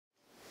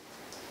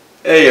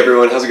Hey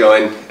everyone, how's it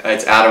going?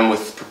 It's Adam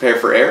with Prepare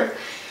for Air.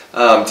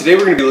 Today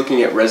we're going to be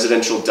looking at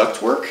residential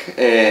ductwork,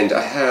 and I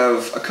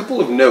have a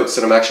couple of notes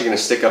that I'm actually going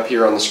to stick up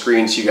here on the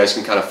screen so you guys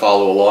can kind of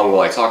follow along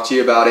while I talk to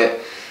you about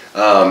it.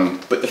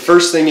 But the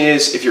first thing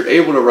is, if you're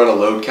able to run a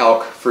load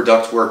calc for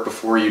ductwork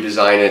before you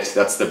design it,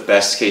 that's the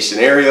best case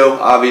scenario,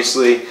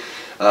 obviously.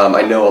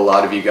 I know a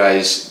lot of you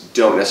guys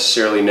don't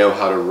necessarily know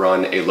how to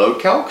run a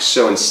load calc,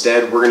 so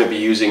instead we're going to be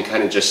using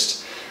kind of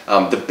just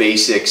the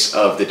basics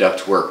of the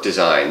ductwork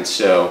design.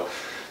 So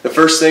the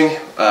first thing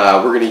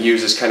we're going to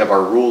use as kind of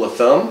our rule of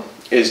thumb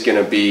is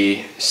going to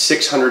be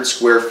 600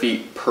 square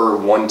feet per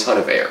 1 ton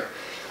of air.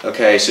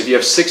 Okay, so if you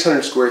have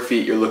 600 square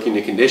feet you're looking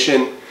to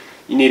condition,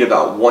 you need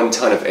about 1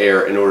 ton of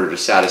air in order to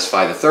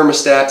satisfy the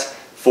thermostat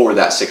for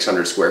that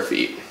 600 square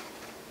feet.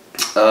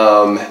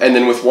 And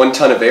then with 1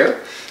 ton of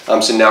air,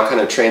 so now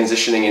kind of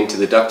transitioning into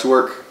the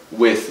ductwork,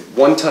 with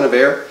 1 ton of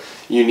air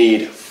you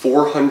need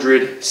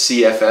 400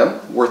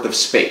 CFM worth of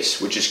space,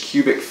 which is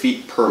cubic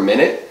feet per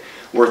minute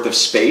worth of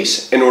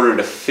space, in order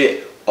to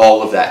fit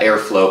all of that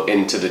airflow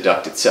into the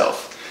duct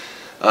itself.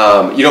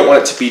 You don't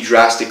want it to be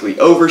drastically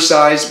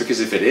oversized,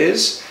 because if it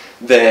is,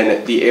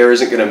 then the air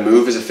isn't going to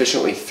move as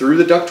efficiently through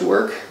the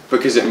ductwork,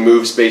 because it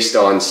moves based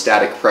on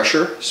static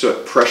pressure. So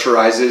it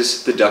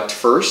pressurizes the duct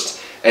first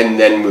and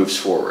then moves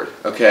forward.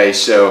 Okay,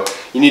 so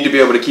you need to be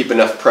able to keep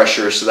enough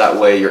pressure so that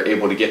way you're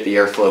able to get the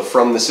airflow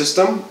from the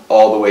system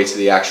all the way to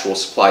the actual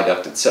supply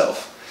duct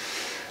itself.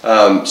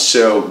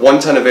 So 1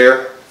 ton of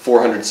air,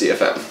 400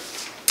 CFM.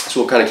 So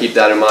we'll kind of keep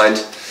that in mind.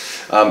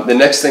 The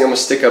next thing I'm going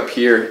to stick up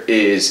here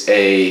is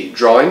a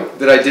drawing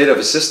that I did of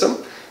a system.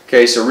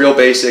 Okay, so real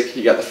basic.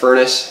 You got the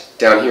furnace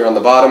down here on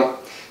the bottom,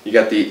 you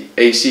got the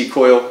AC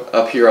coil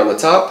up here on the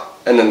top,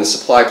 and then the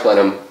supply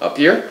plenum up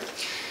here.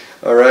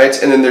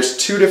 Alright, and then there's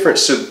two different,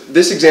 so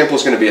this example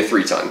is going to be a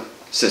 3-ton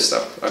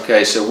system.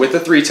 Okay, so with a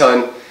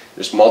 3-ton,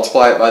 just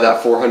multiply it by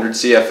that 400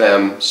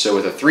 CFM. So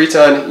with a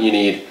 3-ton, you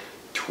need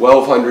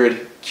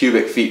 1,200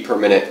 cubic feet per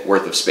minute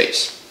worth of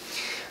space.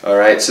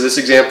 Alright, so this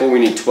example we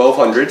need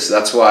 1,200, so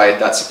that's why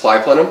that supply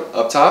plenum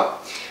up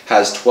top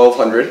has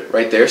 1,200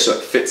 right there, so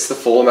it fits the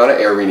full amount of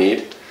air we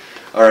need.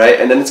 Alright,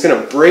 and then it's going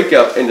to break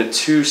up into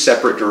 2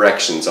 separate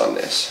directions on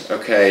this.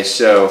 Okay,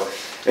 so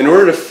in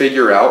order to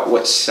figure out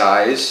what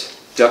size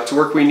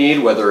ductwork we need,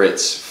 whether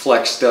it's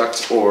flex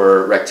duct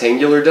or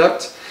rectangular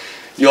duct,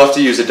 you'll have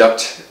to use a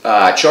duct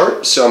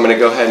chart. So I'm going to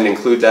go ahead and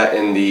include that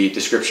in the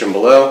description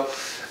below,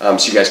 so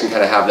you guys can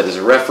kind of have that as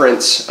a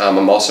reference.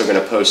 I'm also going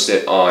to post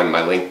it on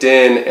my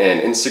LinkedIn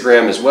and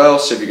Instagram as well,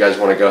 so if you guys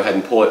want to go ahead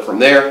and pull it from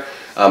there,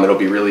 it'll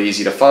be really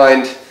easy to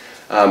find.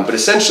 But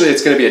essentially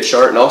it's going to be a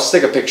chart, and I'll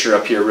stick a picture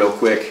up here real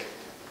quick,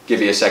 give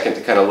you a second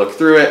to kind of look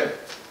through it.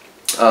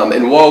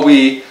 And while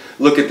we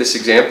look at this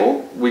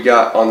example, we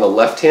got on the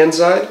left hand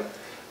side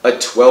a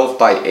 12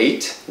 by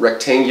 8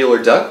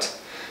 rectangular duct.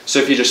 So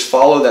if you just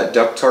follow that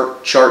duct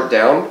chart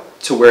down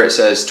to where it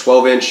says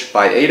 12 inch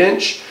by 8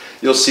 inch,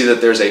 you'll see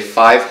that there's a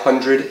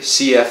 500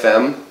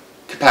 CFM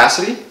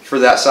capacity for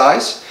that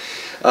size.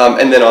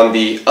 And then on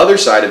the other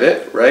side of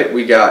it, right,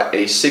 we got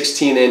a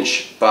 16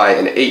 inch by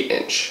an 8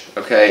 inch.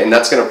 Okay, and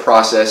that's going to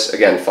process,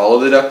 again, follow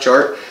the duct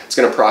chart, it's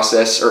going to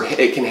process, or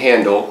it can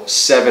handle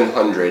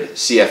 700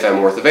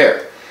 CFM worth of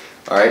air.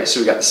 Alright, so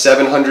we got the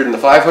 700 and the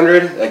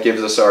 500, that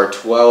gives us our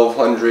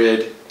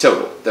 1,200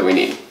 total that we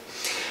need.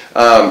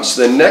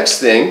 So the next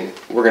thing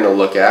we're going to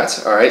look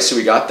at, alright, so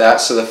we got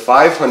that, so the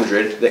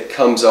 500 that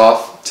comes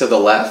off to the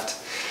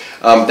left,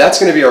 that's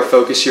going to be our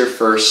focus here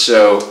first.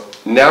 So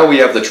now we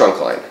have the trunk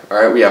line,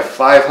 alright, we have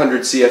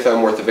 500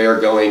 CFM worth of air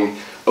going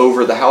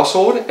over the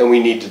household, and we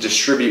need to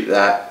distribute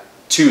that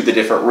to the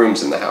different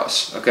rooms in the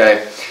house,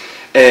 okay?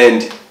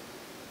 And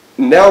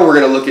now we're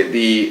going to look at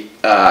the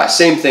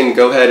same thing.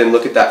 Go ahead and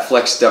look at that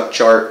flex duct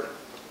chart.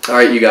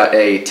 Alright, you got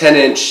a 10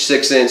 inch,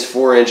 6 inch,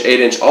 4 inch, 8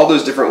 inch, all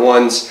those different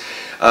ones,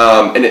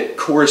 and it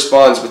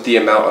corresponds with the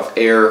amount of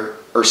air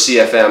or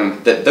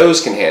CFM that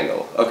those can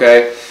handle.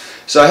 Okay,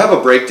 so I have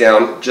a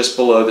breakdown just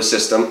below the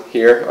system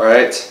here,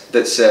 alright,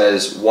 that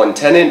says 1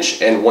 10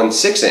 inch and 1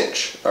 6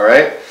 inch.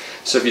 Alright,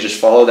 so if you just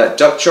follow that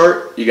duct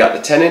chart, you got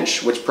the 10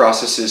 inch, which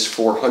processes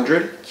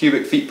 400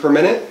 cubic feet per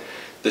minute,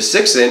 the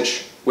 6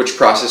 inch, which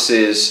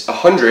processes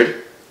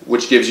 100,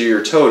 which gives you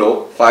your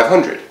total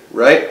 500,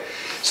 right?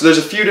 So there's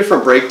a few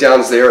different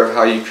breakdowns there of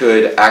how you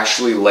could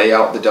actually lay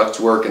out the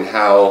ductwork, and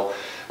how,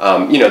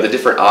 you know, the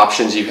different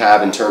options you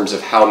have in terms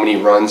of how many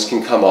runs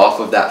can come off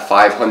of that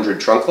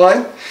 500 trunk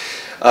line.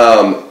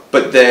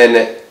 But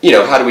then, you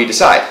know, how do we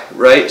decide,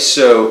 right?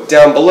 So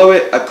down below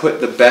it, I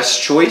put the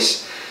best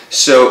choice.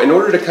 So in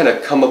order to kind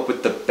of come up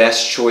with the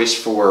best choice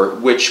for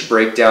which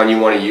breakdown you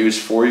want to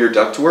use for your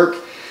ductwork,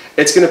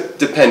 it's going to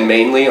depend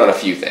mainly on a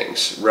few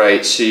things,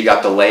 right? So you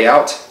got the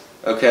layout,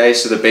 okay?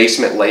 So the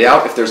basement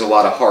layout, if there's a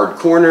lot of hard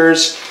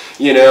corners,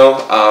 you know,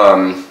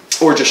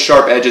 or just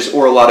sharp edges,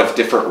 or a lot of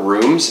different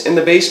rooms in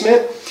the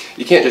basement,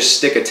 you can't just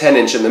stick a 10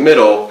 inch in the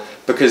middle,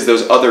 because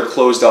those other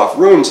closed off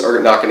rooms are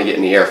not going to get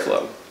any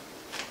airflow.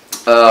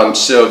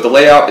 So the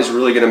layout is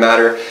really going to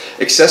matter.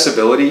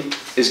 Accessibility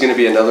is going to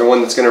be another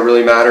one that's going to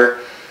really matter.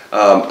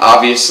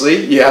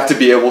 Obviously, you have to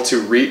be able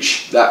to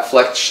reach that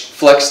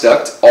flex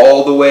duct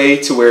all the way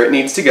to where it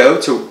needs to go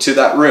to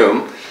that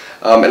room.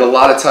 And a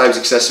lot of times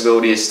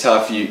accessibility is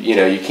tough. You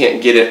know, you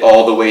can't get it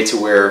all the way to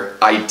where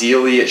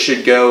ideally it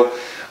should go.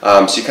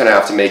 So you kind of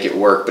have to make it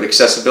work. But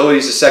accessibility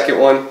is the second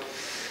one.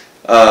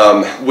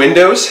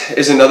 Windows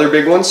is another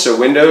big one. So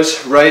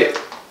windows, right?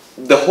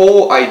 The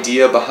whole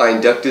idea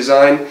behind duct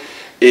design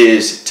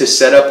is to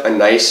set up a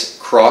nice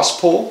cross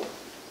pull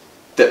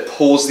that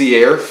pulls the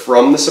air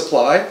from the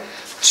supply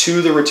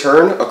to the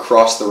return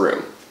across the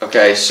room.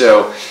 Okay,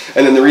 so,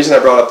 and then the reason I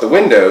brought up the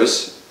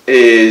windows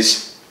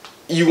is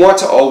you want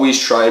to always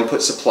try and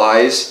put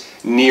supplies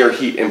near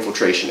heat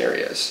infiltration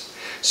areas.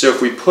 So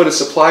if we put a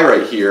supply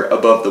right here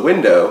above the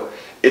window,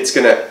 it's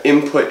going to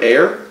input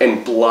air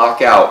and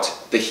block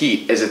out the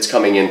heat as it's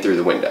coming in through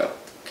the window.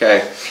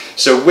 Okay,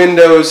 so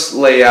windows,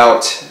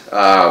 layout,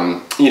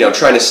 you know,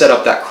 trying to set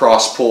up that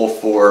cross pull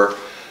for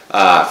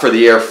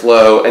the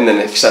airflow, and then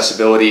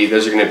accessibility.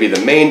 Those are going to be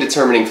the main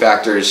determining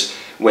factors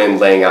when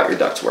laying out your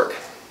ductwork.